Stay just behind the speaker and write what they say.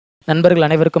நண்பர்கள்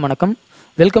அனைவருக்கும் வணக்கம்.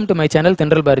 வெல்கம் டு மை சேனல்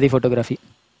தென்றல் பாரதி ஃபோட்டோகிராஃபி.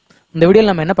 இந்த வீடியோவில்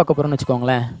நம்ம என்ன பார்க்க போகிறோம்னு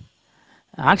வச்சுக்கோங்களேன்.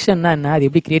 ஆக்ஷன்னா என்ன, அது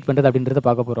எப்படி கிரியேட் பண்ணுறது அப்படின்றத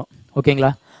பார்க்க போகிறோம்.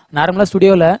 ஓகேங்களா? நார்மலாக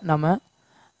ஸ்டுடியோவில் நம்ம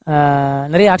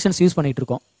நிறைய ஆக்ஷன்ஸ் யூஸ் பண்ணிகிட்டு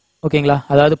இருக்கோம். ஓகேங்களா?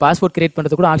 அதாவது பாஸ்போர்ட் கிரியேட்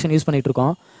பண்ணுறது கூட ஆக்ஷன் யூஸ் பண்ணிகிட்டு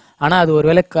இருக்கோம். ஆனால் அது ஒரு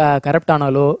வேளை கரப்ட்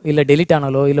ஆனாலோ இல்லை டெலிட்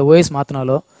ஆனாலோ இல்லை ஓஎஸ்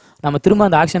மாற்றினாலோ நம்ம திரும்ப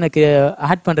அந்த ஆக்ஷனை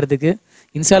ஆட் பண்ணுறதுக்கு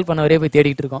இன்ஸ்டால் பண்ண வரையே போய்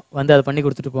தேடிட்டு இருக்கோம். வந்து அதை பண்ணி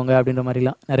கொடுத்துட்டு போங்க அப்படின்ற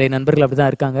மாதிரிலாம் நிறைய நண்பர்கள் அப்படி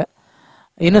தான் இருக்காங்க.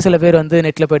 இன்னும் சில பேர் வந்து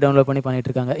நெட்டில் போய் டவுன்லோட் பண்ணிட்டு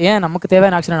இருக்காங்க. ஏன் நமக்கு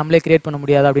தேவையான ஆக்ஷனை நம்மளே கிரியேட் பண்ண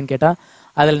முடியாது அப்படின்னு கேட்டால்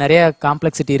அதில் நிறைய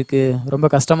காம்ப்ளெக்சிட்டி இருக்குது, ரொம்ப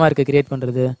கஷ்டமாக இருக்குது கிரியேட்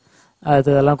பண்ணுறது.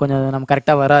 அதெல்லாம் கொஞ்சம் நம்ம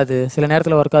கரெக்டாக வராது, சில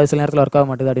நேரத்தில் ஒர்க் ஆகுது, சில நேரத்தில் ஒர்க் ஆக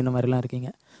மாட்டுது அப்படின்ற மாதிரிலாம் இருக்கீங்க.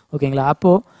 ஓகேங்களா?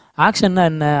 அப்போது ஆக்ஷன்னா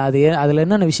என்ன, அது அதில்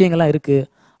என்னென்ன விஷயங்கள்லாம் இருக்குது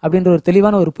அப்படின்ற ஒரு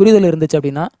தெளிவான ஒரு புரிதல் இருந்துச்சு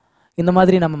அப்படின்னா இந்த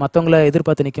மாதிரி நம்ம மற்றவங்கள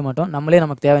எதிர்பார்த்து நிற்க மாட்டோம். நம்மளே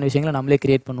நமக்கு தேவையான விஷயங்களை நம்மளே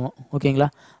கிரியேட் பண்ணுவோம். ஓகேங்களா?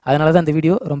 அதனால தான் இந்த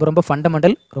வீடியோ ரொம்ப ரொம்ப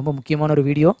ஃபண்டமெண்டல், ரொம்ப முக்கியமான ஒரு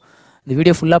வீடியோ. இந்த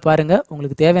வீடியோ ஃபுல்லாக பாருங்கள்,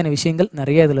 உங்களுக்கு தேவையான விஷயங்கள்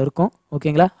நிறைய இதில் இருக்கும்.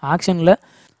 ஓகேங்களா?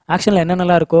 ஆக்ஷனில்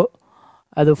என்னென்னலாம் இருக்கோ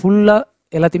அது ஃபுல்லாக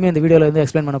எல்லாத்தையுமே இந்த வீடியோவில் வந்து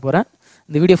எக்ஸ்பிளைன் பண்ண போகிறேன்.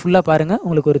 இந்த வீடியோ ஃபுல்லாக பாருங்கள்,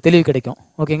 உங்களுக்கு ஒரு தெளிவு கிடைக்கும்.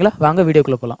 ஓகேங்களா? வாங்க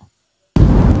வீடியோக்குள்ளே போகலாம்.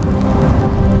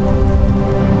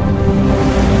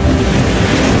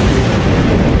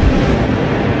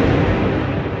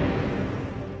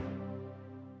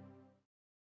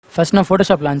 ஃபர்ஸ்ட் நான்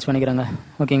ஃபோட்டோஷாப் லான்ச் பண்ணிக்கிறேங்க.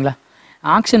 ஓகேங்களா?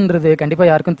 ஆக்ஷன்றது கண்டிப்பாக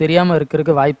யாருக்கும் தெரியாமல்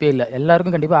இருக்கிறதுக்கு வாய்ப்பே இல்லை.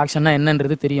 எல்லாருக்கும் கண்டிப்பாக ஆக்ஷன்னா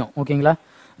என்னன்றது தெரியும். ஓகேங்களா?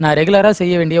 நான் ரெகுலராக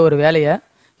செய்ய வேண்டிய ஒரு வேலையை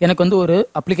எனக்கு வந்து ஒரு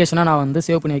அப்ளிகேஷனாக நான் வந்து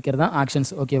சேவ் பண்ணி வைக்கிறது தான்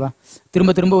ஆக்ஷன்ஸ். ஓகேவா?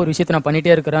 திரும்ப திரும்ப ஒரு விஷயத்தை நான்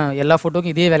பண்ணிகிட்டே இருக்கிறேன், எல்லா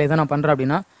ஃபோட்டோக்கும் இதே வேலையை தான் நான் பண்ணுறேன்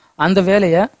அப்படின்னா அந்த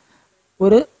வேலையை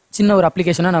ஒரு சின்ன ஒரு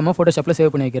அப்ளிகேஷனாக நம்ம ஃபோட்டோஷாப்பில்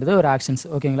சேவ் பண்ணி வைக்கிறது ஒரு ஆக்ஷன்ஸ்.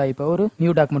 ஓகேங்களா? இப்போ ஒரு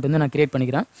நியூ டாக்குமெண்ட் வந்து நான் கிரியேட்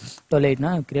பண்ணிக்கிறேன்.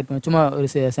 12:8 கிரியேட் பண்ணி சும்மா ஒரு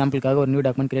சாம்பிளுக்காக ஒரு நியூ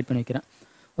டாக்குமெண்ட் கிரியேட் பண்ணி வைக்கிறேன்.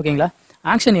 ஓகேங்களா?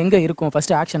 ஆக்ஷன் எங்கே இருக்கும்?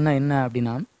 ஃபஸ்ட்டு ஆக்ஷன்னா என்ன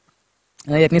அப்படின்னா,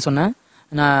 ஏற்கனவே சொன்னேன்,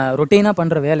 நான் ரொட்டீனாக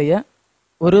பண்ணுற வேலையை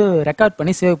ஒரு ரெக்கார்ட்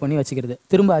பண்ணி சேவ் பண்ணி வச்சுக்கிறது,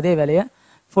 திரும்ப அதே வேலையை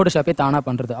ஃபோட்டோஷாப்பே தானாக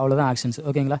பண்ணுறது, அவ்வளோதான் ஆக்ஷன்ஸ்.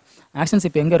 ஓகேங்களா? ஆக்ஷன்ஸ்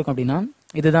இப்போ எங்கே இருக்கும் அப்படின்னா,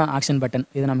 இதுதான் ஆக்ஷன் பட்டன்.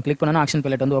 இதை நம்ம கிளிக் பண்ணோன்னா ஆக்ஷன்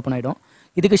பைலட் வந்து ஓப்பன் ஆகிடும்.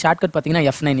 இதுக்கு ஷார்ட்கட் பார்த்தீங்கன்னா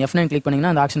F9 கிளிக்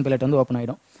பண்ணிங்கன்னா அந்த ஆக்ஷன் பைலட் வந்து ஓப்பன்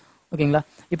ஆகிடும். ஓகேங்களா?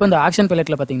 இப்போ இந்த ஆக்ஷன்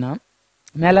பைலட்டில் பார்த்தீங்கன்னா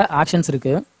மேலே ஆக்ஷன்ஸ்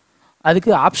இருக்குது,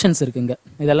 அதுக்கு ஆப்ஷன்ஸ் இருக்குங்க,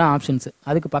 இதெல்லாம் ஆப்ஷன்ஸ்.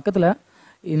 அதுக்கு பக்கத்தில்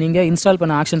நீங்கள் இன்ஸ்டால்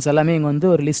பண்ண ஆக்ஷன்ஸ் எல்லாமே இங்கே வந்து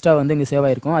ஒரு லிஸ்ட்டாக வந்து இங்கே சேவ்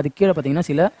ஆகிருக்கும். அதுக்கு கீழே பார்த்தீங்கன்னா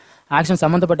சில ஆக்ஷன்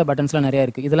சம்மந்தப்பட்ட பட்டன்ஸ்லாம் நிறையா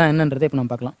இருக்குது. இதெல்லாம் என்னன்றதை இப்போ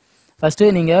நம்ம பார்க்கலாம். ஃபஸ்ட்டு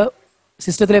நீங்கள்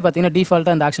சிஸ்டத்திலே பார்த்தீங்கன்னா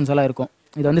டிஃபால்ட்டாக அந்த ஆக்ஷன்ஸ் எல்லாம் இருக்கும்.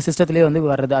 இது வந்து சிஸ்டத்திலே வந்து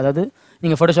வர்றது, அதாவது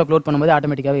நீங்கள் ஃபோட்டோஷாப் லோட் பண்ணும்போது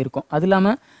ஆட்டோமேட்டிக்காகவே இருக்கும். அது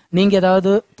இல்லாமல் நீங்கள்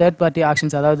ஏதாவது தேர்ட் பார்ட்டி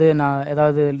ஆக்ஷன்ஸ், அதாவது நான்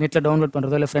ஏதாவது நெட்டில் டவுன்லோட்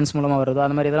பண்ணுறதோ இல்லை ஃப்ரெண்ட்ஸ் மூலமாக வருதோ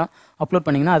அந்த மாதிரி இதெல்லாம் அப்லோட்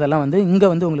பண்ணிங்கன்னா அதெல்லாம் வந்து இங்கே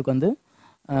வந்து உங்களுக்கு வந்து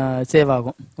சேவ்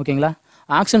ஆகும். ஓகேங்களா?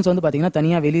 ஆக்ஷன்ஸ் வந்து பார்த்தீங்கன்னா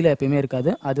தனியாக வெளியில் எப்பயுமே இருக்காது,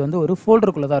 அது வந்து ஒரு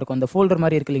ஃபோல்டருக்குள்ளே தான் இருக்கும். அந்த ஃபோல்டர்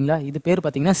மாதிரி இருக்கு இல்லைங்களா, இது பேர்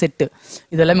பார்த்தீங்கன்னா செட்டு.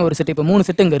 இது எல்லாமே ஒரு செட்டு. இப்போ 3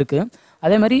 செட்டு இங்கே இருக்குது.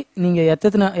 அதே மாதிரி நீங்கள்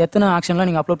எத்தனை ஆக்ஷன்லாம்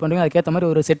நீங்கள் அப்லோட் பண்ணுறீங்க அதுக்கேற்ற மாதிரி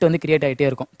ஒரு செட்டு வந்து கிரியேட் ஆகிட்டே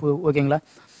இருக்கும். ஓகேங்களா?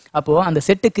 அப்போது அந்த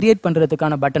செட்டு கிரியேட்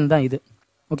பண்ணுறதுக்கான பட்டன் தான் இது.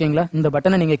 ஓகேங்களா? இந்த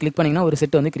பட்டனை நீங்கள் கிளிக் பண்ணிங்கன்னா ஒரு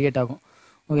செட்டு வந்து கிரியேட் ஆகும்.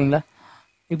 ஓகேங்களா?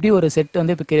 இப்படி ஒரு செட்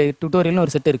வந்து இப்போ டுட்டோரியல்னு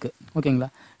ஒரு செட்டு இருக்குது. ஓகேங்களா?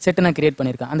 செட்டு நான் கிரியேட்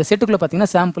பண்ணியிருக்கேன். அந்த செட்டுக்குள்ளே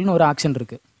பார்த்தீங்கன்னா சாம்பிள்னு ஒரு ஆக்ஷன்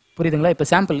இருக்குது. புரியுதுங்களா? இப்போ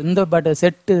சாம்பிள் இந்த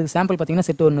செட்டு சாம்பிள் பார்த்தீங்கன்னா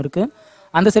செட்டு ஒன்று இருக்குது.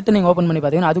 அந்த செட்டை நீங்கள் ஓப்பன் பண்ணி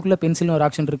பார்த்தீங்கன்னா அதுக்குள்ளே பென்சில்னு ஒரு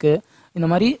ஆக்ஷன் இருக்குது. இந்த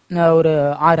மாதிரி ஒரு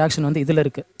 6 ஆக்ஷன் வந்து இதில்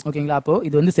இருக்குது. ஓகேங்களா? அப்போது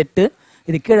இது வந்து செட்டு,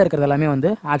 இது கீழே இருக்கிறது எல்லாமே வந்து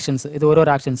ஆக்ஷன்ஸ். இது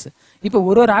ஒரு ஆக்ஷன்ஸ். இப்போ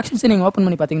ஒரு ஆக்ஷன்ஸை நீங்கள் ஓப்பன்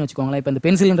பண்ணி பார்த்தீங்கன்னு வச்சுக்கோங்களேன். இப்போ இந்த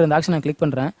பென்சில்ன்ற அந்த ஆக்ஷன் நான் கிளிக்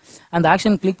பண்ணுறேன். அந்த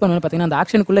ஆக்ஷன் கிளிக் பண்ணி பார்த்தீங்கன்னா அந்த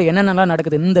ஆக்ஷனுக்குள்ளே என்னென்னலாம்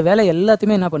நடக்குது, இந்த வேலை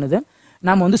எல்லாத்தையுமே என்ன பண்ணுது,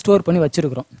 நாம் வந்து ஸ்டோர் பண்ணி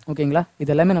வச்சிருக்கிறோம். ஓகேங்களா?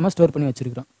 இது எல்லாமே நம்ம ஸ்டோர் பண்ணி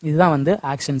வச்சிருக்கிறோம். இதுதான் வந்து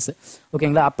ஆக்ஷன்ஸ்.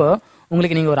 ஓகேங்களா? அப்போ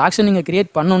உங்களுக்கு நீங்கள் ஒரு ஆக்ஷன் நீங்கள் கிரியேட்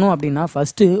பண்ணணும் அப்படின்னா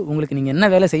ஃபஸ்ட்டு உங்களுக்கு நீங்கள் என்ன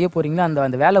வேலை செய்ய போகிறீங்களோ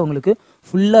அந்த வேலை உங்களுக்கு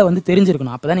ஃபுல்லாக வந்து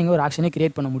தெரிஞ்சிருக்கணும். அப்போ தான் நீங்கள் ஒரு ஆக்ஷனே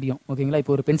கிரியேட் பண்ண முடியும். ஓகேங்களா?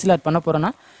 இப்போ ஒரு பென்சில் ஆர்ட் பண்ண போகிறோன்னா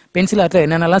பென்சில் ஆர்ட்டில்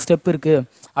என்னென்னலாம் ஸ்டெப் இருக்குது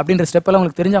அப்படின்ற ஸ்டெப்பெல்லாம்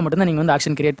உங்களுக்கு தெரிஞ்சால் மட்டும்தான் நீங்கள் வந்து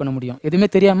ஆக்ஷன் கிரியேட் பண்ண முடியும். எதுவுமே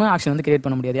தெரியாமல் ஆக்ஷன் வந்து கிரியேட்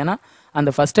பண்ண முடியாது. ஏன்னா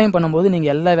அந்த ஃபஸ்ட் டைம் பண்ணும்போது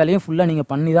நீங்கள் எல்லா வேலையும் ஃபுல்லாக நீங்கள்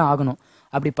பண்ணி தான் ஆகணும்.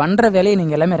 அப்படி பண்ணுற வேலையை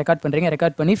நீங்கள் எல்லாமே ரெக்கார்ட் பண்ணுறீங்க.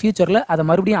 ரெக்கார்ட் பண்ணி ஃபியூச்சரில் அதை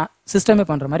மறுபடியும் சிஸ்டமே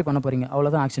பண்ணுற மாதிரி பண்ண போகிறீங்க.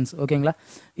 அவ்வளோதான் ஆக்ஷன்ஸ். ஓகேங்களா?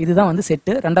 இதுதான் வந்து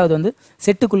செட்டு. ரெண்டாவது வந்து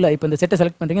செட்டுக்குள்ளே இப்போ இந்த செட்டை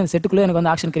செலக்ட் பண்ணுறீங்க. அந்த செட்டுக்குள்ளே எனக்கு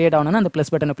வந்து ஆக்ஷன் கிரியேட் ஆகணும்னா அந்த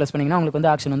ப்ளஸ் பட்டனை ப்ளஸ் பண்ணிங்கன்னா உங்களுக்கு வந்து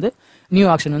ஆக்ஷன் வந்து நியூ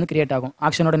ஆக்ஷன் வந்து கிரியேட் ஆகும்.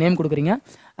 ஆக்ஷனோட நேம் கொடுக்குறீங்க.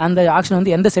 அந்த ஆக்ஷன்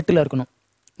வந்து எந்த செட்டில் இருக்கணும்,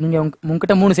 நீங்கள்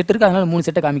உங்ககிட்ட 3 செட் இருக்குது, அதனால் 3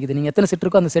 செட்டை காமிக்குது. நீங்கள் எத்தனை செட்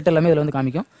இருக்கோ அந்த செட் எல்லாமே இதில் வந்து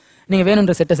காமிக்கும். நீங்கள்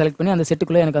வேணுன்ற செட்டை செலக்ட் பண்ணி அந்த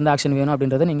செட்டுக்குள்ளே எனக்கு வந்து ஆக்ஷன் வேணும்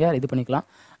அப்படின்றத நீங்கள் இது பண்ணிக்கலாம்.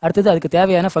 அடுத்தது அதுக்கு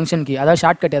தேவையான ஃபங்க்ஷன் கீ, அதாவது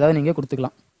ஷார்ட்கட் ஏதாவது நீங்கள்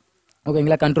கொடுத்துக்கலாம்.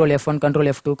 ஓகேங்களா? Control F1, control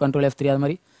F2, control F3 அது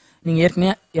மாதிரி நீங்கள்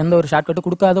ஏற்கனவே எந்த ஒரு ஷார்ட்கட்டு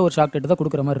கொடுக்காத ஒரு ஷார்ட்கட்டு தான்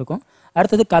கொடுக்குற மாதிரி இருக்கும்.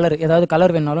 அடுத்தது கலர், ஏதாவது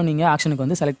கலர் வேணாலும் நீங்கள் ஆக்ஷனுக்கு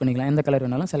வந்து செலக்ட் பண்ணிக்கலாம். எந்த கலர்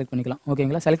வேணாலும் செலக்ட் பண்ணிக்கலாம்.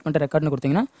 ஓகேங்களா? செலக்ட் பண்ணிட்டு ரெக்கார்ட்னு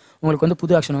கொடுத்தீங்கன்னா உங்களுக்கு வந்து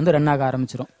புது ஆக்ஷன் வந்து ரன் ஆக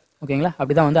ஆரம்பிச்சிடும். ஓகேங்களா?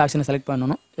 அப்படி தான் வந்து ஆக்ஷனை செலக்ட்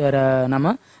பண்ணணும்,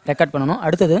 நம்ம ரெக்கார்ட் பண்ணணும்.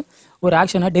 அடுத்தது ஒரு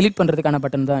ஆக்ஷனை டெலிட் பண்ணுறதுக்கான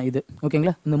பட்டன் தான் இது.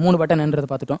 ஓகேங்களா? இந்த 3 பட்டன்ன்றதை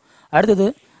பார்த்துட்டோம். அடுத்தது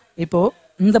இப்போது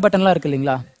இந்த பட்டன்லாம் இருக்குது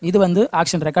இல்லைங்களா, இது வந்து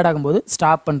ஆக்ஷன் ரெக்கார்ட் ஆகும்போது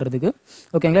ஸ்டாப் பண்ணுறதுக்கு.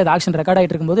 ஓகேங்களா? இது ஆக்ஷன் ரெக்கார்ட்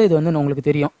ஆகிட்டு இருக்கும்போது இது வந்து உங்களுக்கு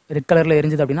தெரியும் ரெட் கலரில்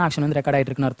எரிஞ்சுது அப்படின்னா ஆக்ஷன் வந்து ரெக்கார்ட்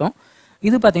ஆகிட்டு இருக்குன்னு அர்த்தம்.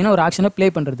 இது பார்த்தீங்கன்னா ஒரு ஆக்ஷனை ப்ளே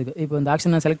பண்ணுறதுக்கு. இப்போ இந்த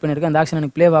ஆக்ஷன் நான் செலக்ட் பண்ணியிருக்கேன், அந்த ஆக்ஷன்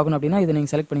எனக்கு ப்ளே ஆகணும் அப்படின்னா இதை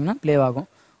நீங்கள் செலக்ட் பண்ணிங்கன்னா ப்ளே ஆகும்.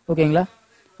 ஓகேங்களா.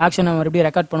 ஆக்ஷனை மறுபடியும்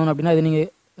ரெக்கார்ட் பண்ணணும் அப்படின்னா இது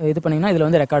நீங்கள் இது பண்ணிங்கன்னா இதில்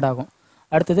வந்து ரெக்கார்ட் ஆகும்.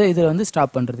 அடுத்தது இதில் வந்து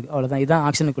ஸ்டாப் பண்ணுறதுக்கு அவ்வளோதான். இதுதான்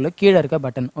ஆக்ஷனுக்குள்ளே கீழே இருக்க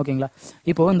பட்டன். ஓகேங்களா.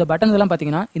 இப்போது இந்த பட்டன்ஸ் எல்லாம்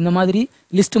பார்த்தீங்கன்னா இந்த மாதிரி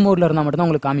லிஸ்ட் மோடில் இருந்தால் மட்டும் தான்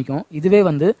உங்களுக்கு காமிக்கும். இதுவே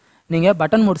வந்து நீங்கள்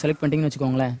பட்டன் மோட் செலக்ட் பண்ணிட்டீங்கன்னு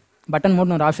வச்சுக்கோங்களேன், பட்டன்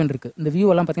மோட்னு ஒரு ஆப்ஷன் இருக்குது. இந்த வியூ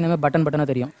எல்லாம் பார்த்தீங்கன்னா பட்டனாக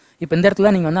தெரியும். இப்போ இந்த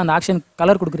இடத்துல நீங்கள் வந்து அந்த ஆக்ஷன்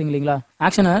கலர் கொடுக்குறீங்க இல்லைங்களா,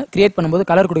 ஆக்ஷனை கிரியேட் பண்ணும்போது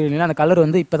கலர் கொடுக்குறீங்களா, அந்த கலர்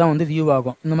வந்து இப்போ தான் வந்து வியூ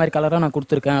ஆகும். இந்த மாதிரி கலராக நான்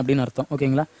கொடுத்துருக்கேன் அப்படின்னு அர்த்தம்.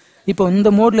 ஓகேங்களா. இப்போ இந்த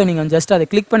மோடில் நீங்கள் ஜஸ்ட் அதை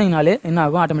கிளிக் பண்ணிங்கனாலே என்ன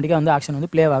ஆகும், ஆட்டோமேட்டிக்காக வந்து ஆக்ஷன் வந்து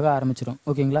ப்ளே ஆக ஆரம்பிச்சிடும்.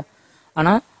 ஓகேங்களா.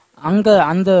 ஆனால் அங்கே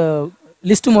அந்த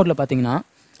லிஸ்ட் மோடில் பார்த்தீங்கன்னா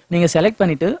நீங்கள் செலக்ட்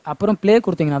பண்ணிவிட்டு அப்புறம் ப்ளே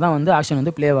கொடுத்தீங்கன்னா தான் வந்து ஆக்ஷன்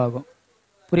வந்து ப்ளே ஆகும்.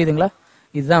 புரியுதுங்களா.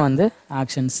 இதுதான் வந்து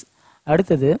ஆக்ஷன்ஸ்.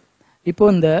 அடுத்தது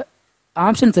இப்போது இந்த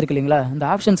ஆப்ஷன்ஸ் இருக்கு இல்லைங்களா, இந்த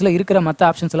ஆப்ஷன்ஸில் இருக்கிற மற்ற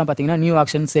ஆப்ஷன்ஸ்லாம் பார்த்தீங்கன்னா new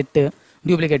action, set,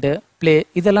 duplicate, play,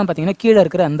 இதெல்லாம் பார்த்தீங்கன்னா கீழே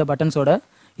இருக்கிற அந்த பட்டன்ஸோட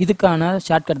இதுக்கான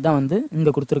ஷார்ட்கட் தான் வந்து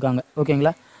இங்கே கொடுத்துருக்காங்க.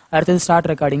 ஓகேங்களா. அடுத்தது ஸ்டார்ட்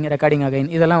ரெக்கார்டிங் அகைன்,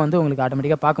 இதெல்லாம் வந்து உங்களுக்கு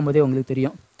ஆட்டோமேட்டிக்காக பார்க்கும்போதே உங்களுக்கு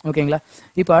தெரியும். ஓகேங்களா.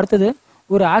 இப்போ அடுத்தது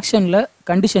ஒரு ஆக்ஷனில்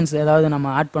கண்டிஷன்ஸ் ஏதாவது நம்ம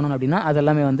ஆட் பண்ணணும் அப்படின்னா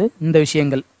அதெல்லாமே வந்து இந்த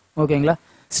விஷயங்கள். ஓகேங்களா.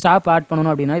 ஸ்டாப் ஆட்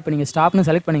பண்ணணும் அப்படின்னா இப்போ நீங்கள் ஸ்டாப்னு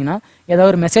செலக்ட் பண்ணிங்கன்னா ஏதாவது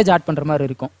ஒரு மெசேஜ் ஆட் பண்ணுற மாதிரி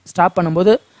இருக்கும். ஸ்டாப்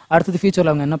பண்ணும்போது அடுத்தது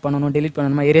ஃபியூச்சரில் அவங்க என்ன பண்ணணும், டெலிட்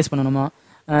பண்ணணுமா, எரேஸ் பண்ணணுமா,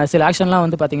 சில ஆக்ஷன்லாம்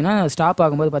வந்து பார்த்தீங்கன்னா ஸ்டாப்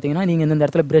ஆகும்போது பார்த்தீங்கன்னா நீங்கள் இந்த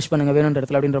இடத்துல ப்ரஷ் பண்ணுங்கள் வேணுன்ற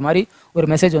இடத்துல அப்படின்ற மாதிரி ஒரு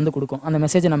மெசேஜ் வந்து கொடுக்கும். அந்த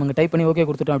மெசேஜை நம்ம டைப் பண்ணி ஓகே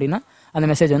கொடுத்துட்டோம் அப்படின்னா அந்த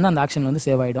மெசேஜ் வந்து அந்த ஆக்ஷன் வந்து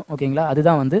சேவ் ஆகிடும். ஓகேங்களா.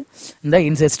 அதுதான் வந்து இந்த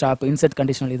இன்செர்ட், ஸ்டாப், இன்செர்ட்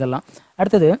கண்டிஷனல் இதெல்லாம்.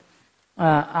 அடுத்தது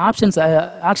ஆப்ஷன்ஸ்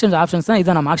தான்.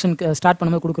 இதை நம்ம ஆக்ஷன் ஸ்டார்ட்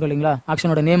பண்ணும்போது கொடுக்குறோம் இல்லைங்களா,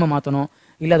 ஆக்ஷனோட நேமை மாற்றணும்,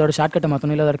 இல்லை அதோட ஷார்ட்கட்டை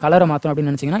மாற்றணும், இல்லை அதோட கலரை மாற்றணும்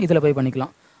அப்படின்னு நினச்சிங்கன்னா இதில் போய்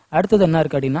பண்ணிக்கலாம். அடுத்தது என்ன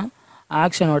இருக்குது அப்படின்னா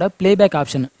ஆக்ஷனோட ப்ளேபேக்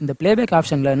ஆப்ஷன். இந்த ப்ளேபேக்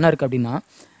ஆப்ஷனில் என்ன இருக்குது அப்படின்னா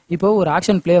இப்போது ஒரு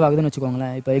ஆக்ஷன் ப்ளே ஆகுதுன்னு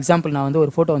வச்சுக்கோங்களேன். இப்போ எக்ஸாம்பிள் நான் வந்து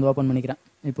ஒரு ஃபோட்டோ வந்து ஓப்பன் பண்ணிக்கிறேன்.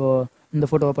 இப்போது இந்த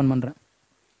ஃபோட்டோ ஓப்பன் பண்ணுறேன்.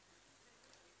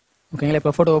 ஓகேங்களா.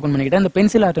 இப்போ ஃபோட்டோ ஓப்பன் பண்ணிக்கிட்டேன். இந்த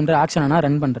பென்சில் ஆர்ட்ன்ற ஆக்ஷனை நான்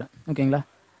ரன் பண்ணுறேன். ஓகேங்களா.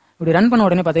 இப்படி ரன் பண்ண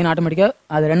உடனே பார்த்தீங்கன்னா ஆட்டோமேட்டிக்காக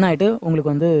அது ரன் ஆகிட்டு உங்களுக்கு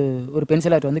வந்து ஒரு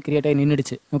பென்சில் ஆர்ட் வந்து கிரியேட் ஆகி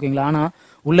நின்றுடுச்சு. ஓகேங்களா. ஆனால்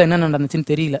உள்ளே என்ன நடந்துச்சுன்னு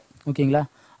தெரியல. ஓகேங்களா.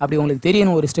 அப்படி உங்களுக்கு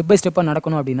தெரியணும், ஒரு ஸ்டெப் பை ஸ்டெப்பாக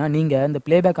நடக்கணும் அப்படின்னா நீங்கள் இந்த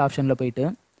ப்ளேபேக் ஆப்ஷனில் போயிட்டு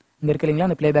இங்கே இருக்கு இல்லைங்களா,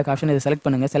 அந்த ப்ளேபேக் ஆப்ஷன் இதை செலக்ட்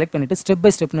பண்ணுங்கள். செலக்ட் பண்ணிவிட்டு ஸ்டெப்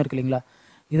பை ஸ்டெப்னு இருக்கு இல்லைங்களா,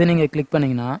 இதை நீங்கள் கிளிக்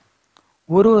பண்ணிங்கன்னா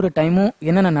ஒரு டைமும்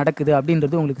என்னென்ன நடக்குது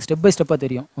அப்படின்றது உங்களுக்கு ஸ்டெப் பை ஸ்டெப்பாக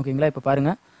தெரியும். ஓகேங்களா. இப்போ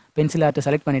பாருங்கள், பென்சில் ஆர்ட்டை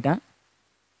செலக்ட் பண்ணிட்டேன்,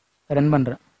 ரன்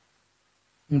பண்ணுறேன்.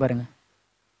 பாருங்கள்,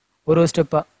 ஒரு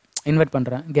ஸ்டெப்பாக இன்வெர்ட்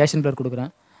பண்ணுறேன், கேஷன் பிளர்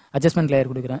கொடுக்குறேன், அட்ஜஸ்ட்மெண்ட் லேயர்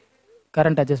கொடுக்குறேன்,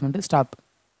 கரண்ட் அட்ஜஸ்ட்மெண்ட்டு, ஸ்டாப்.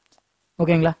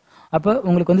 ஓகேங்களா. அப்போ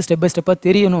உங்களுக்கு வந்து ஸ்டெப் பை ஸ்டெப்பாக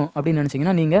தெரியணும் அப்படின்னு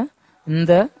நினச்சிங்கன்னா நீங்கள்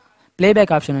இந்த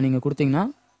ப்ளேபேக் ஆப்ஷனை நீங்கள் கொடுத்தீங்கன்னா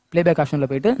ப்ளேபேக்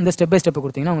ஆப்ஷனில் போய்ட்டு இந்த ஸ்டெப் பை ஸ்டெப்பை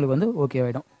கொடுத்தீங்கன்னா உங்களுக்கு வந்து ஓகே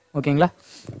ஆகிடும். ஓகேங்களா.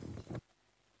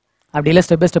 அப்படி இல்லை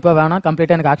ஸ்டெப் பை ஸ்டெப்பாக வேணாம்,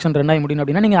 கம்ப்ளீட்டாக எனக்கு ஆக்ஷன் ரன் ஆகி முடியும்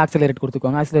அப்படின்னா நீங்கள் ஆக்சிலரேட்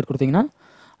கொடுத்துக்கோங்க. ஆக்சிலரேட் கொடுத்தீங்கன்னா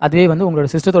அதுவே வந்து உங்களோட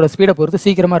சிஸ்டத்தோட ஸ்பீடை பொறுத்து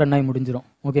சீக்கிரமாக ரன் ஆகி முடிஞ்சிடும்.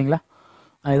 ஓகேங்களா.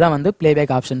 அதுதான் வந்து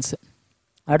ப்ளேபேக் ஆப்ஷன்ஸ்.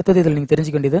 அடுத்தது இதில் நீங்கள்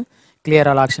தெரிஞ்சுக்க வேண்டியது clear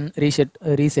all action,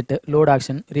 reset, load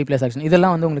action, replace action.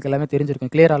 இதெல்லாம் வந்து உங்களுக்கு எல்லாமே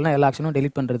தெரிஞ்சிருக்கும். கிளியர் ஆல்னா எல்லா ஆக்ஷனும்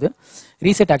டெலிட் பண்ணுறது,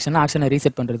 ரீசெட் ஆக்ஷனை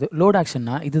ரீசெட் பண்ணுறது, லோட்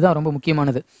ஆக்ஷன்னா இதுதான் ரொம்ப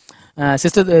முக்கியமானது.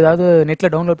 சிஸ்டத்தில் ஏதாவது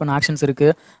நெட்டில் டவுன்லோட் பண்ண ஆக்ஷன்ஸ்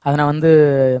இருக்குது, அதை நான் வந்து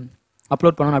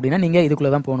அப்லோட் பண்ணணும் அப்படின்னா நீங்கள் இதுக்குள்ளே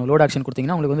தான் போகணும். லோட் ஆக்ஷன்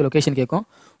கொடுத்தீங்கன்னா உங்களுக்கு வந்து லொக்கேஷன் கேட்கும்.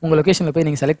 உங்கள் லொக்கேஷனில் போய்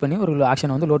நீங்கள் செலக்ட் பண்ணி ஒரு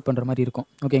ஆக்ஷனை வந்து லோட் பண்ணுற மாதிரி இருக்கும்.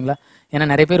 ஓகேங்களா. ஏன்னா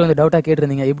நிறைய பேர் வந்து டவுட்டாக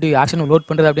கேட்டிருந்தீங்க, எப்படி ஆக்ஷன் லோட்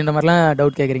பண்ணுறது அப்படின்ற மாதிரிலாம்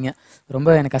டவுட் கேட்குறீங்க.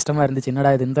 ரொம்ப எனக்கு கஷ்டமாக இருந்துச்சு,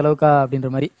 என்னடா இது இந்த அளவுக்கா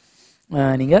அப்படின்ற மாதிரி.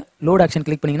 நீங்கள் லோட் ஆக்ஷன்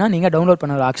கிளிக் பண்ணிங்கன்னா நீங்கள் டவுன்லோட்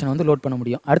பண்ண ஆக்ஷனை வந்து லோட் பண்ண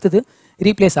முடியும். அடுத்தது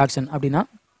ரீப்ளேஸ் ஆக்ஷன் அப்படின்னா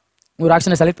ஒரு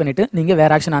ஆக்ஷனை செலக்ட் பண்ணிவிட்டு நீங்கள்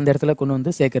வேறு ஆக்ஷன் அந்த இடத்துல கொண்டு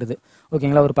வந்து சேர்க்குறது.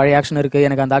 ஓகேங்களா. ஒரு பழைய ஆக்ஷன் இருக்குது,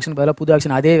 எனக்கு அந்த ஆக்ஷன் பதிலாக புது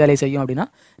ஆக்ஷன் அதே வேலையை செய்யும் அப்படின்னா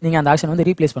நீங்கள் அந்த ஆக்ஷன் வந்து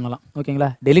ரீப்ளேஸ் பண்ணலாம். ஓகேங்களா.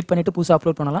 டெலிட் பண்ணிவிட்டு புதுசாக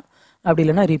அப்லோட் பண்ணலாம், அப்படி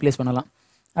இல்லைனா ரீப்ளேஸ் பண்ணலாம்.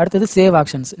 அடுத்தது சேவ்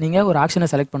ஆக்ஷன்ஸ். நீங்கள் ஒரு ஆக்ஷனை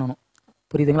செலக்ட் பண்ணணும்.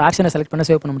 புரியுதுங்களா. ஆக்ஷனை செலக்ட் பண்ண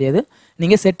சேவ் பண்ண முடியாது,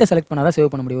 நீங்கள் செட்டை செலக்ட் பண்ணால் தான்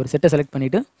சேவ் பண்ண முடியும். ஒரு செட்டை செலக்ட்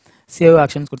பண்ணிவிட்டு சேவ்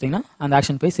ஆக்ஷன்ஸ் கொடுத்தீங்கன்னா அந்த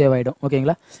ஆக்ஷன் போய் சேவ் ஆகிடும்.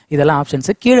 ஓகேங்களா. இதெல்லாம் ஆப்ஷன்ஸ்.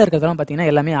 கீழே இருக்கிறதெல்லாம்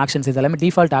பார்த்தீங்கன்னா எல்லாமே ஆக்ஷன்ஸ், இது எல்லாமே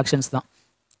டிஃபால்ட் ஆக்ஷன்ஸ் தான்.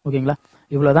 ஓகேங்களா.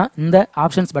 இவ்வளோ தான் இந்த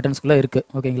ஆப்ஷன்ஸ் பட்டன்ஸ்குள்ளே இருக்குது.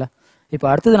 ஓகேங்களா. இப்போ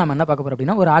அடுத்தது நம்ம என்ன பார்க்க போகிறோம்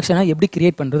அப்படின்னா ஒரு ஆக்ஷனை எப்படி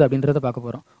கிரியேட் பண்ணுறது அப்படின்றத பார்க்க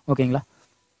போகிறோம். ஓகேங்களா.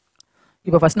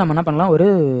 இப்போ ஃபஸ்ட் நம்ம என்ன பண்ணலாம், ஒரு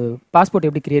பாஸ்போர்ட்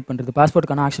எப்படி கிரியேட் பண்ணுறது,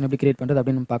 பாஸ்போர்ட்டுக்கான ஆக்ஷன் எப்படி கிரியேட் பண்ணுறது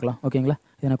அப்படின்னு பார்க்கலாம். ஓகேங்களா.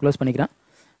 இதை நான் க்ளோஸ் பண்ணிக்கிறேன்.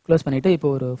 க்ளோஸ் பண்ணிவிட்டு இப்போ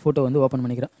ஒரு ஃபோட்டோ வந்து ஓப்பன்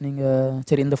பண்ணிக்கிறேன். நீங்கள்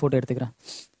சரி இந்த ஃபோட்டோ எடுத்துக்கிறேன்.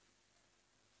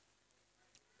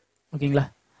 ஓகேங்களா.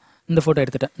 இந்த ஃபோட்டோ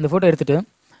எடுத்துகிட்டு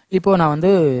இப்போது நான் வந்து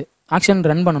ஆக்ஷன்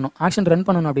ரன்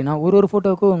பண்ணணும். அப்படின்னா ஒரு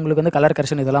ஃபோட்டோவுக்கும் உங்களுக்கு வந்து கலர்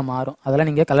கரெக்ஷன் இதெல்லாம் மாறும். அதெல்லாம்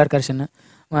நீங்கள் கலர் கரெக்ஷன்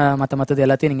மற்றது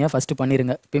எல்லாத்தையும் நீங்கள் ஃபஸ்ட்டு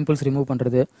பண்ணிடுங்க. பிம்பிள்ஸ் ரிமூவ்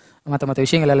பண்ணுறது மற்ற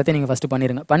விஷயங்கள் எல்லாத்தையும் நீங்கள் ஃபஸ்ட்டு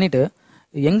பண்ணிடுங்க. பண்ணிவிட்டு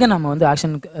எங்கே நம்ம வந்து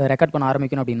ஆக்ஷன் ரெக்கார்ட் பண்ண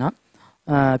ஆரம்பிக்கணும் அப்படின்னா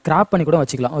கிராப் பண்ணி கூட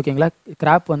வச்சுக்கலாம். ஓகேங்களா.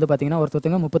 கிராப் வந்து பார்த்தீங்கன்னா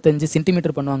ஒருத்தவங்க 35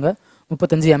 சென்டிமீட்டர் பண்ணுவாங்க,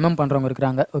 35 mm பண்ணுறவங்க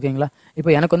இருக்கிறாங்க. ஓகேங்களா. இப்போ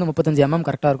எனக்கு வந்து 35 mm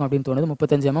கரெக்டாக இருக்கும் அப்படின்னு தோணுது.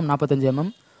 35 mm 45 mm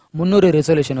 300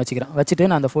 ரெசல்யூஷன் வச்சுட்டு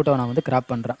நான் அந்த ஃபோட்டோவை நான் வந்து கிராப்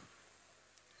பண்ணுறேன்.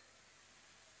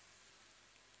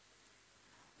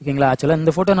 ஓகேங்களா. ஆக்சுவலாக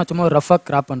இந்த ஃபோட்டோ நான் சும்மா ஒரு ரஃபாக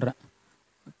கிராப் பண்ணுறேன்.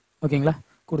 ஓகேங்களா.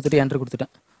 கொடுத்துட்டு என்ட்ரு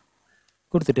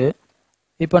கொடுத்துட்டு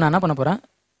இப்போ நான் என்ன பண்ண போகிறேன்,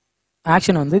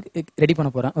 ஆக்ஷன் வந்து ரெடி பண்ண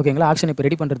போகிறேன். ஓகேங்களா. ஆக்ஷன் இப்போ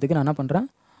ரெடி பண்ணுறதுக்கு நான் என்ன பண்ணுறேன்,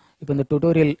 இப்போ இந்த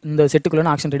டுட்டோரியல் இந்த செட்டுக்குள்ளே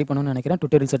நான் ஆக்ஷன் ரெடி பண்ணணும்னு நினைக்கிறேன்.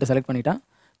 டுட்டோரியல் செட்டை செலக்ட் பண்ணிட்டேன்.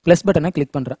 ப்ளஸ் பட்டனை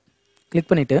கிளிக் பண்ணுறேன். கிளிக்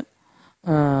பண்ணிவிட்டு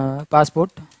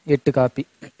பாஸ்போர்ட் 8 காப்பி.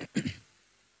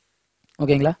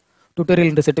 ஓகேங்களா?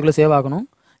 டுட்டோரியல் இந்த செட்டுக்குள்ளே சேவ் ஆகணும்.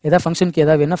 ஏதாவது ஃபங்க்ஷனுக்கு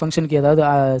ஏதாவது வேணால் ஃபங்க்ஷனுக்கு ஏதாவது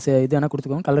இது வேணால்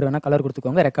கொடுத்துக்கோங்க. கலர் வேணால் கலர்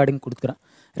கொடுத்துக்கோங்க. ரெக்கார்டிங் கொடுக்குறேன்.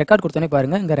 ரெக்கார்ட் கொடுத்தோன்னே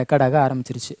பாருங்கள் இங்கே ரெக்கார்ட் ஆக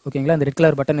ஆரம்பிச்சிருச்சு. ஓகேங்களா? இந்த ரெட்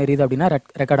கலர் பட்டன் எரியுது அப்படின்னா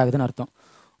ரெக்கார்ட் ஆகுதுன்னு அர்த்தம்.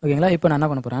 ஓகேங்களா? இப்போ நான் என்ன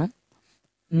பண்ண போகிறேன்,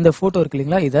 இந்த ஃபோட்டோ இருக்கு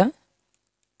இல்லைங்களா, இதை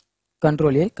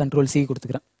Ctrl+A Ctrl+C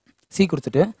கொடுத்துக்கிறேன். சி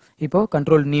கொடுத்துட்டு இப்போது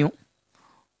Ctrl நியூ,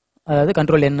 அதாவது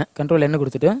Ctrl N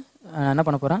கொடுத்துட்டு என்ன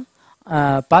பண்ண போகிறேன்,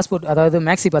 பாஸ்போர்ட் அதாவது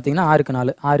மேக்ஸி பார்த்தீங்கன்னா 6க்கு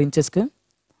 4 6 இன்ச்சஸ்க்கு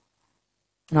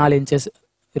 4 இன்ச்சஸ்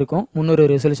இருக்கும். 300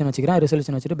 ரெசல்யூஷன் வச்சுக்கிறேன்.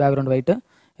 ரெசல்யூஷன் வச்சுட்டு பேக்ரவுண்ட் ஒயிட்டு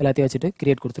எல்லாத்தையும் வச்சுட்டு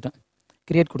கிரியேட் கொடுத்துட்டேன்.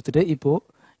 கிரியேட் கொடுத்துட்டு இப்போது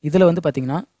இதில் வந்து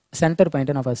பார்த்தீங்கன்னா சென்டர்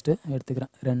பாயிண்ட்டை நான் ஃபஸ்ட்டு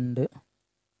எடுத்துக்கிறேன். 2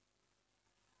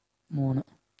 3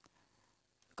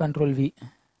 Ctrl+V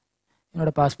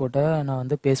என்னோடய பாஸ்போர்ட்டை நான்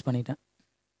வந்து பேஸ்ட் பண்ணிட்டேன்.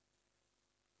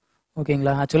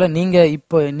 ஓகேங்களா? ஆக்சுவலாக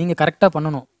நீங்கள் கரெக்டாக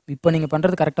பண்ணணும். இப்போ நீங்கள்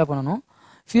பண்ணுறது கரெக்டாக பண்ணணும்.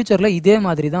 ஃப்யூச்சரில் இதே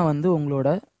மாதிரி தான் வந்து உங்களோட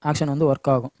ஆக்ஷன் வந்து ஒர்க்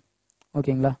ஆகும்.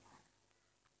 ஓகேங்களா?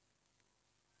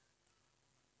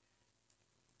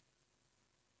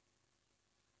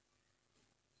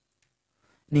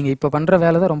 நீங்கள் இப்போ பண்ணுற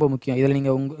வேலை தான் ரொம்ப முக்கியம். இதில்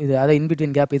நீங்கள் இது அதாவது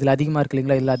இன்பிட்வீன் கேப் இதில் அதிகமாக இருக்கு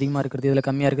இல்லைங்களா, இதில் அதிகமாக இருக்கிறது, இதில்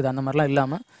கம்மியாக இருக்குது, அந்த மாதிரிலாம்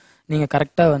இல்லாமல் நீங்கள்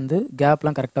கரெக்டாக வந்து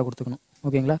கேப்லாம் கரெக்டாக கொடுத்துக்கணும்.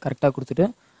 ஓகேங்களா? கரெக்டாக கொடுத்துட்டு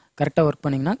கரெக்டாக ஒர்க்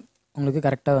பண்ணிங்கன்னா உங்களுக்கு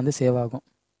கரெக்டாக வந்து சேவ் ஆகும்.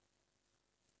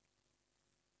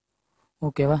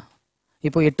 ஓகேவா?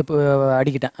 இப்போ 8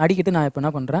 அடிக்கிட்டு நான் இப்போ என்ன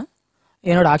பண்ணுறேன்,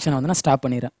 என்னோடய ஆக்ஷனை வந்து நான் ஸ்டாப்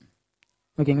பண்ணிடுறேன்.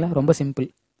 ஓகேங்களா? ரொம்ப சிம்பிள்.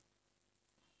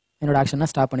 என்னோடய ஆக்ஷனை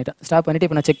ஸ்டாப் பண்ணிவிட்டு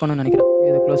இப்போ நான் செக் பண்ணணும்னு நினைக்கிறேன்.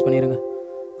 இதை க்ளோஸ் பண்ணிடுங்க.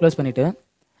 க்ளோஸ் பண்ணிவிட்டு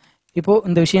இப்போது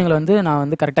இந்த விஷயங்களை வந்து நான்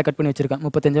வந்து கரெக்டாக கட் பண்ணி வச்சுருக்கேன்.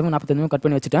 35 45 கட்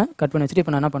பண்ணி வச்சுட்டு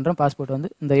இப்போ நான் என்ன பண்ணுறேன், பாஸ்போர்ட்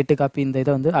வந்து இந்த 8 காப்பி இந்த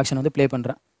இதை வந்து ஆக்ஷன் வந்து ப்ளே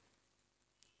பண்ணுறேன்.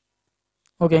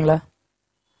 ஓகேங்களா?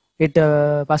 8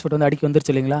 பாஸ்போர்ட் வந்து அடிக்க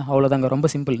வந்துருச்சு இல்லைங்களா? அவ்வளோதாங்க. ரொம்ப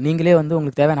சிம்பிள். நீங்களே வந்து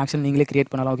உங்களுக்கு தேவையான ஆக்ஷன் நீங்களே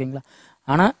கிரியேட் பண்ணலாம். ஓகேங்களா?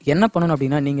 ஆனால் என்ன பண்ணணும்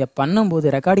அப்படின்னா, நீங்கள் பண்ணும்போது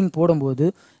ரெக்கார்டிங் போடும்போது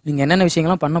நீங்கள் என்னென்ன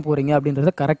விஷயங்கள்லாம் பண்ண போகிறீங்க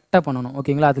அப்படின்றத கரெக்டாக பண்ணணும்.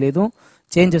 ஓகேங்களா? அதில் எதுவும்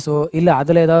சேஞ்சஸோ இல்லை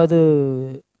அதில் ஏதாவது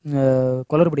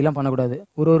குளறுபடிலாம் பண்ணக்கூடாது.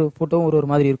 ஒரு ஃபோட்டோவும் ஒரு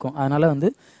மாதிரி இருக்கும். அதனால் வந்து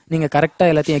நீங்கள்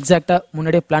கரெக்டாக எல்லாத்தையும் எக்ஸாக்டாக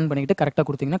முன்னாடியே பிளான் பண்ணிக்கிட்டு கரெக்டாக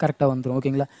கொடுத்தீங்கன்னா கரெக்டாக வந்துடும்.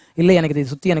 ஓகேங்களா? இல்லை எனக்கு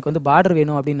இது சுற்றி எனக்கு வந்து பார்டர்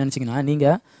வேணும் அப்படின்னு நினச்சிங்கன்னா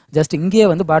நீங்கள் ஜஸ்ட் இங்கேயே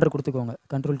வந்து பார்டர் கொடுத்துக்கோங்க.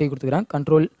 Ctrl+T கொடுத்துக்கிறேன்.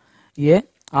 Ctrl+A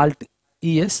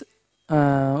Alt+ES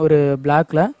ஒரு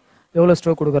பிளாக்கில் எவ்வளோ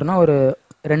ஸ்ட்ரோக் கொடுக்குறேன்னா ஒரு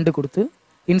 2 கொடுத்து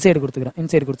இன்சைடு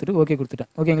கொடுத்துட்டு ஓகே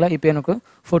கொடுத்துட்டேன். ஓகேங்களா? இப்போ எனக்கு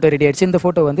ஃபோட்டோ ரெடி ஆகிடுச்சு. இந்த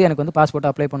ஃபோட்டோ வந்து எனக்கு வந்து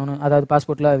பாஸ்போர்ட்டை அப்ளை பண்ணணும், அதாவது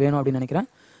பாஸ்போர்ட்டில் வேணும் அப்படின்னு நினைக்கிறேன்.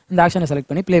 இந்த ஆக்ஷனை செலக்ட்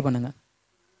பண்ணி ப்ளே பண்ணுங்கள்.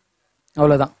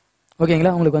 அவ்வளோதான்.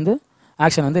 ஓகேங்களா? உங்களுக்கு வந்து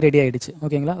ஆக்ஷன் வந்து ரெடி ஆகிடுச்சு.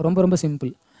 ஓகேங்களா? ரொம்ப ரொம்ப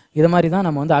சிம்பிள். இது மாதிரி தான்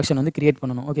நம்ம வந்து ஆக்ஷன் வந்து கிரியேட்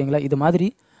பண்ணணும். ஓகேங்களா? இது மாதிரி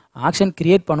ஆக்ஷன்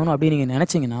கிரியேட் பண்ணணும் அப்படின்னு நீங்கள்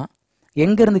நினச்சிங்கன்னா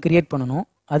எங்கேருந்து கிரியேட் பண்ணணும்,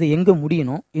 அது எங்கே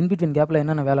முடியணும், இன்பிட்வீன் கேப்பில்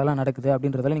என்னென்ன வேலைலாம் நடக்குது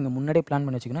அப்படின்றதெல்லாம் நீங்கள் முன்னாடியே பிளான்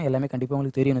பண்ணி வச்சுக்கணும். எல்லாமே கண்டிப்பாக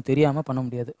உங்களுக்கு தெரியணும். தெரியாமல் பண்ண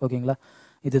முடியாது. ஓகேங்களா?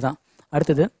 இதுதான்.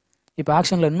 அடுத்தது இப்போ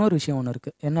ஆக்ஷனில் இன்னொரு விஷயம் ஒன்று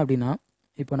இருக்குது. என்ன அப்படின்னா,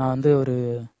 இப்போ நான் வந்து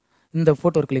இந்த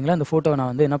ஃபோட்டோ இருக்கு இல்லைங்களா, இந்த ஃபோட்டோவை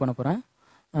நான் வந்து என்ன பண்ண போகிறேன்,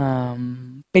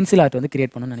 பென்சில் ஆர்ட் வந்து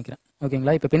கிரியேட் பண்ணணும்னு நினைக்கிறேன்.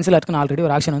 ஓகேங்களா? இப்போ பென்சில் ஆர்ட்க்கு நான் ஆல்ரெடி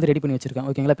ஒரு ஆக்ஷன் வந்து ரெடி பண்ணி வச்சிருக்கேன்.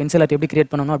 ஓகேங்களா? பென்சில் ஆர்ட் எப்படி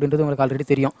கிரியேட் பண்ணணும் அப்படின்றது உங்களுக்கு ஆல்ரெடி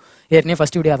தெரியும். ஏற்கனவே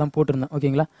ஃபஸ்ட் வீடியோ அதான் போட்டிருந்தேன்.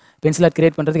 ஓகேங்களா? பென்சில் ஆர்ட்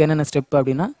கிரியேட் பண்ணுறதுக்கு என்னென்ன ஸ்டெப்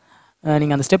அப்படின்னா,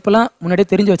 நீங்கள் அந்த ஸ்டெப்பெல்லாம் முன்னாடியே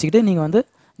தெரிஞ்சு வச்சுக்கிட்டு நீங்கள் வந்து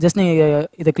ஜஸ்ட் நீங்கள்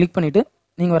இதை கிளிக் பண்ணிவிட்டு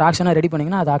நீங்கள் ஒரு ஆக்ஷனாக ரெடி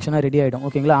பண்ணிங்கன்னா அது ஆக்ஷனாக ரெடி ஆகிடும்.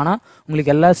 ஓகேங்களா? ஆனால்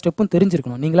உங்களுக்கு எல்லா ஸ்டெப்பும்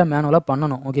தெரிஞ்சிருக்கணும். நீங்களாக மேனுவலாக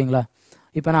பண்ணணும். ஓகேங்களா?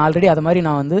 இப்போ நான் ஆல்ரெடி அதை மாதிரி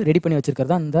நான் வந்து ரெடி பண்ணி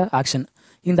வச்சுருக்கிறது தான் இந்த ஆக்ஷன்.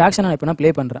 இந்த ஆக்ஷனை நான் இப்போ நான்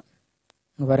ப்ளே பண்ணுறேன்.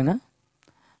 இங்கே பாருங்கள்,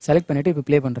 செலக்ட் பண்ணிவிட்டு இப்போ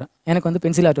ப்ளே பண்ணுறேன். எனக்கு வந்து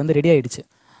பென்சில் ஆர்ட் வந்து ரெடி ஆகிடுச்சு.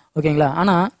 ஓகேங்களா?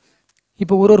 ஆனால்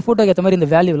இப்போ ஒரு ஃபோட்டோக்கு ஏற்ற மாதிரி இந்த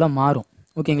வேல்யூலாம் மாறும்.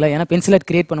 ஓகேங்களா? ஏன்னா பென்சில் ஆர்ட்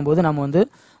கிரியேட் பண்ணும்போது நம்ம வந்து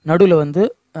நடுவில் வந்து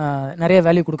நிறைய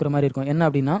வேல்யூ கொடுக்குற மாதிரி இருக்கும். என்ன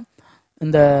அப்படின்னா,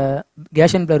 இந்த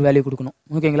கேஷன் பிளர் வேல்யூ கொடுக்கணும்.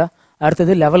 ஓகேங்களா?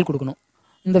 அடுத்தது லெவல் கொடுக்கணும்.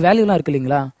 இந்த வேல்யூலாம் இருக்குது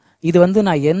இல்லைங்களா, இது வந்து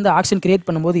நான் எந்த ஆக்ஷன் கிரியேட்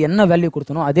பண்ணும்போது என்ன வேல்யூ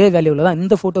கொடுத்தனோ அதே வேல்யூவில் தான்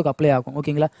இந்த ஃபோட்டோக்கு அப்ளை ஆகும்.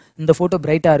 ஓகேங்களா? இந்த ஃபோட்டோ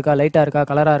பிரைட்டாக இருக்கா, லைட்டாக இருக்கா,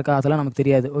 கலராக இருக்கா, அதெல்லாம் நமக்கு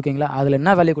தெரியாது. ஓகேங்களா? அதில்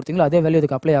என்ன வேல்யூ கொடுத்தீங்களோ அதே வேல்யூ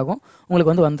இதுக்கு அப்ளை ஆகும்,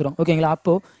 உங்களுக்கு வந்து வந்துடும். ஓகேங்களா?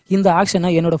 அப்போது இந்த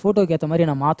ஆக்ஷனை என்னோட ஃபோட்டோக்கு ஏற்ற மாதிரி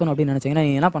நான் மாற்றணும் அப்படின்னு நினச்சிங்கன்னா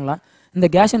நீங்கள் என்ன பண்ணலாம், இந்த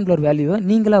கேஷன் பிளர் வேல்யூவை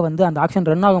நீங்களாக வந்து அந்த ஆக்ஷன்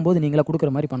ரன் ஆகும்போது நீங்களாக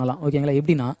கொடுக்குற மாதிரி பண்ணலாம். ஓகேங்களா?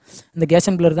 எப்படின்னா, இந்த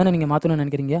கேஷன் பிளர் தானே நீங்கள் மாற்றணும்னு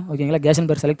நினைக்கிறீங்க. ஓகேங்களா? கேஷன்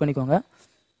பிளர் செலக்ட் பண்ணிக்கோங்க.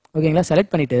 ஓகேங்களா?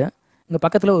 செலக்ட் பண்ணிவிட்டு இங்கே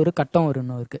பக்கத்தில் ஒரு கட்டம் ஒரு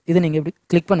இன்னும் இருக்குது. இது நீங்கள் இப்படி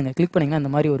கிளிக் பண்ணுங்கள். கிளிக் பண்ணிங்கன்னா இந்த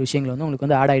மாதிரி ஒரு விஷயங்கள் வந்து உங்களுக்கு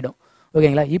வந்து ஆட் ஆகிடும்.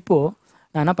 ஓகேங்களா? இப்போது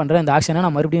நான் என்ன பண்ணுறேன், இந்த ஆக்ஷனை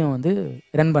நான் மறுபடியும் வந்து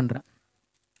ரன் பண்ணுறேன்.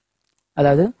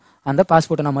 அதாவது அந்த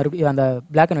பாஸ்போர்ட்டை நான் மறுபடியும் அந்த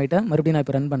பிளாக் அண்ட் ஒயிட்டை மறுபடியும் நான்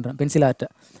இப்போ ரன் பண்ணுறேன். பென்சில்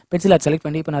ஆர்ட் செலக்ட்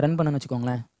பண்ணி இப்போ நான் ரன் பண்ணேன்னு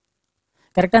வச்சுக்கோங்களேன்.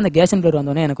 கரெக்டாக அந்த கேஷன் பிளர்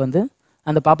வந்தோடனே எனக்கு வந்து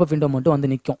அந்த பாப்பப் விண்டோ மட்டும்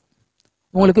வந்து நிற்கும்.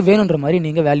 உங்களுக்கு வேணுன்ற மாதிரி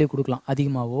நீங்கள் வேல்யூ கொடுக்கலாம்.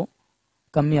 அதிகமாகவோ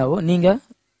கம்மியாகவோ நீங்கள்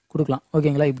கொடுக்கலாம்.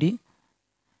 ஓகேங்களா? இப்படி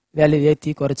வேல்யூ ஏற்றி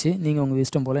குறைச்சி நீங்கள் உங்கள்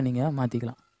இஷ்டம் போல் நீங்கள்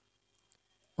மாற்றிக்கலாம்.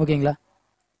 ஓகேங்களா?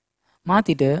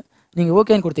 மாற்றிட்டு நீங்கள்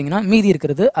ஓகேன்னு கொடுத்தீங்கன்னா மீதி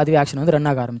இருக்கிறது அதுவே ஆக்ஷன் வந்து ரன்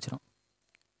ஆக ஆரம்பிச்சிடும்.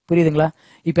 புரியுதுங்களா?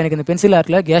 இப்போ எனக்கு இந்த pencil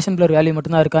ஆர்ட்டில் cash and blur value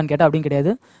மட்டும் தான் இருக்கான்னு கேட்டால் அப்படின்னு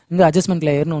கிடையாது. இங்கே அட்ஜஸ்ட்மெண்ட்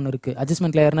லேயர்னு ஒன்று இருக்குது.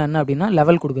 அட்ஜஸ்ட்மெண்ட் லேயர்னா என்ன அப்படின்னா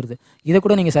லெவல் கொடுக்குறது. இதை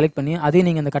கூட நீங்கள் செலக்ட் பண்ணி அதையும்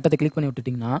நீங்கள் அந்த கட்டத்தை கிளிக் பண்ணி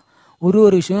விட்டுட்டிங்கன்னா ஒரு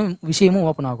விஷயமும்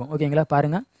ஓப்பன் ஆகும். ஓகேங்களா?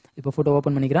 பாருங்கள், இப்போ ஃபோட்டோ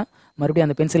ஓப்பன் பண்ணிக்கிறேன். மறுபடியும்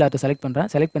அந்த பென்சில் ஆர்ட்டை செலக்ட் பண்ணுறேன்.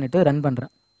 செலக்ட் பண்ணிவிட்டு ரன்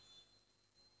பண்ணுறேன்.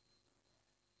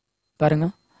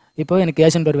 பாருங்கள், இப்போ எனக்கு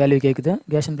கேஷ் அண்ட் பிளர் வேல்யூ கேட்குது.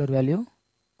 கேஷ் அண்ட் பிளர் வேல்யூ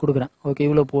கொடுக்குறேன். ஓகே,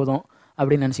 இவ்வளோ போதும்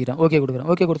அப்படின்னு நினச்சிக்கிறேன். ஓகே கொடுக்குறேன்.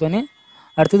 ஓகே கொடுத்தோன்னே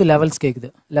அடுத்தது லெவல்ஸ் கேட்குது.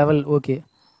 Level okay.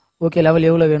 ஓகே, லெவல்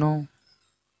எவ்வளோ வேணும்?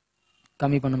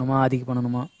 கம்மி பண்ணணுமா, அதிகம்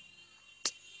பண்ணணுமா?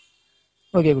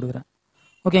 ஓகே கொடுக்குறேன்.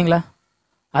 ஓகேங்களா?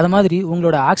 அது மாதிரி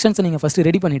உங்களோட ஆக்ஷன்ஸை நீங்கள் ஃபஸ்ட்டு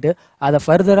ரெடி பண்ணிவிட்டு அதை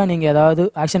ஃபர்தராக நீங்கள் ஏதாவது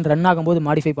ஆக்ஷன் ரன் ஆகும்போது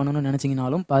மாடிஃபை பண்ணணும்னு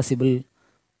நினச்சிங்கனாலும் பாசிபிள்.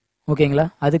 ஓகேங்களா?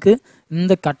 அதுக்கு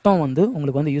இந்த கட்டம் வந்து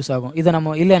உங்களுக்கு வந்து யூஸ் ஆகும். இதை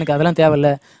நம்ம இல்லை எனக்கு அதெல்லாம் தேவையில்ல,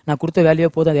 நான் கொடுத்த வேல்யூ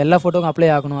போதும், அது எல்லா ஃபோட்டோக்கும் அப்ளை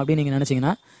ஆகணும் அப்படின்னு நீங்கள்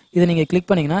நினச்சிங்கன்னா இதை நீங்கள் கிளிக்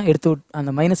பண்ணிங்கன்னா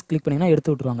அந்த மைனஸ் கிளிக் பண்ணிங்கன்னா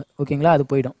எடுத்து விட்ருவாங்க. ஓகேங்களா? அது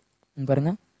போயிடும்.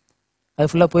 பாருங்கள், அது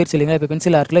ஃபுல்லாக போயிடுச்சு இல்லைங்களா? இப்போ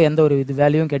பென்சில் ஆர்ட்டில் எந்த ஒரு இது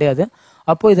வேல்யூவும் கிடையாது.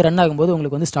 அப்போது இது ரன் ஆகும்போது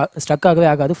உங்களுக்கு வந்து ஸ்டக் ஆகவே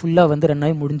ஆகாது, ஃபுல்லாக வந்து ரன்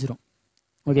ஆகி முடிஞ்சிடும்.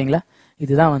 ஓகேங்களா?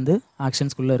 இதுதான் வந்து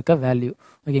ஆக்ஷன்ஸ்குள்ளே இருக்க வேல்யூ.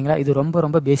 ஓகேங்களா? இது ரொம்ப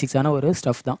ரொம்ப பேசிக்ஸான ஒரு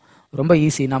ஸ்டஃப் தான். ரொம்ப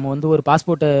ஈஸி. நம்ம வந்து ஒரு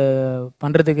பாஸ்போர்ட்டை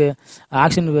பண்ணுறதுக்கு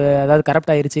ஆக்ஷன் அதாவது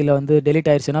கரெக்ட் ஆயிடுச்சு இல்லை வந்து டெலிட்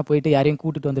ஆயிடுச்சுன்னா போயிட்டு யாரையும்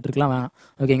கூட்டிட்டு வந்துட்டு இருக்கலாம் வேணாம்.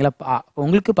 ஓகேங்களா?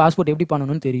 உங்களுக்கு பாஸ்போர்ட் எப்படி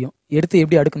பண்ணணும்னு தெரியும், எடுத்து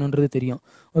எப்படி அடுக்கணுன்றது தெரியும்.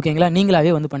 ஓகேங்களா?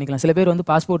 நீங்களாவே வந்து பண்ணிக்கலாம். சில பேர் வந்து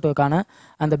பாஸ்போர்ட்டுக்கான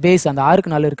அந்த பேஸ் அந்த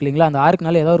 6x4 இருக்கு இல்லைங்களா? அந்த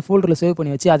 6x4 ஏதாவது ஒரு ஃபோல்டரில் சேவ்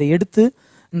பண்ணி வச்சு அதை எடுத்து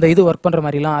இந்த இது ஒர்க் பண்ணுற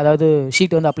மாதிரிலாம், அதாவது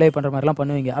ஷீட் வந்து அப்ளை பண்ணுற மாதிரிலாம்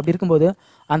பண்ணுவீங்க. அப்படி இருக்கும்போது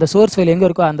அந்த சோர்ஸ் ஃபைல் எங்கே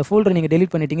இருக்கோ அந்த ஃபோல்டரை நீங்கள்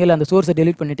டெலிட் பண்ணிட்டீங்க, இல்லை அந்த சோர்ஸை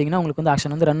டெலிட் பண்ணிட்டீங்கன்னா உங்களுக்கு வந்து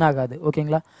ஆக்ஷன் வந்து ரன் ஆகாது.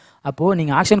 ஓகேங்களா? அப்போது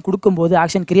நீங்கள் ஆக்ஷன் கொடுக்கும்போது,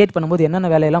 ஆக்ஷன் கிரியேட் பண்ணும்போது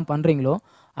என்னென்ன வேலையெல்லாம் பண்ணுறீங்களோ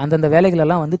அந்தந்த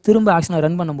வேலைகளெல்லாம் வந்து திரும்ப ஆக்ஷனை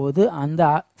ரன் பண்ணும்போது அந்த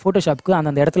ஃபோட்டோஷாப்புக்கு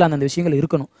அந்தந்த இடத்துல அந்தந்த விஷயங்கள்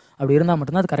இருக்கணும். அப்படி இருந்தால்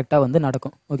மட்டும்தான் அது கரெக்டாக வந்து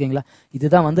நடக்கும். ஓகேங்களா?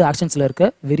 இதுதான் வந்து ஆக்ஷன்ஸில் இருக்க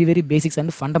very very basics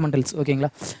and fundamentals.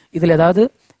 ஓகேங்களா? இதில் ஏதாவது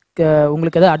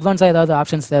உங்களுக்கு ஏதாவது அட்வான்ஸாக ஏதாவது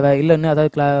ஆப்ஷன்ஸ் தேவை, இல்லை இன்னும் ஏதாவது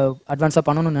அட்வான்ஸாக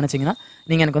பண்ணணும்னு நினச்சிங்கன்னா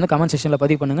நீங்கள் எனக்கு வந்து கமெண்ட் செக்ஷனில்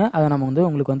பதிவு பண்ணுங்கள். அதை நம்ம வந்து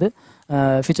உங்களுக்கு வந்து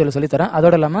ஃபியூச்சரில் சொல்லித்தரேன்.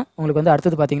 அதோடு இல்லாமல் உங்களுக்கு வந்து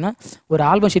அடுத்தது பார்த்தீங்கன்னா ஒரு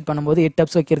ஆல்பம் ஷீட் பண்ணும்போது 8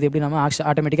 டப்ஸ் வைக்கிறது எப்படி நம்ம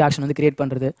ஆட்டோமேட்டிக்காக ஆக்ஷன் வந்து கிரியேட்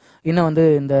பண்ணுறது, இன்னும் வந்து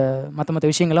இந்த மற்ற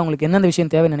விஷயங்கள்லாம் உங்களுக்கு எந்தெந்த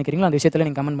விஷயம் தேவைன்னு நினைக்கிறீங்களோ அந்த விஷயத்தில்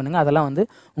நீங்கள் கமெண்ட் பண்ணுங்கள். அதெல்லாம் வந்து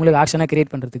உங்களுக்கு ஆக்ஷனாக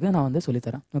கிரியேட் பண்ணுறதுக்கு நான் வந்து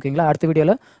சொல்லித்தரேன். ஓகேங்களா? அடுத்த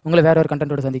வீடியோவில் உங்களை வேறு ஒரு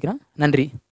கண்டென்ட்டோட சந்திக்கிறேன். நன்றி.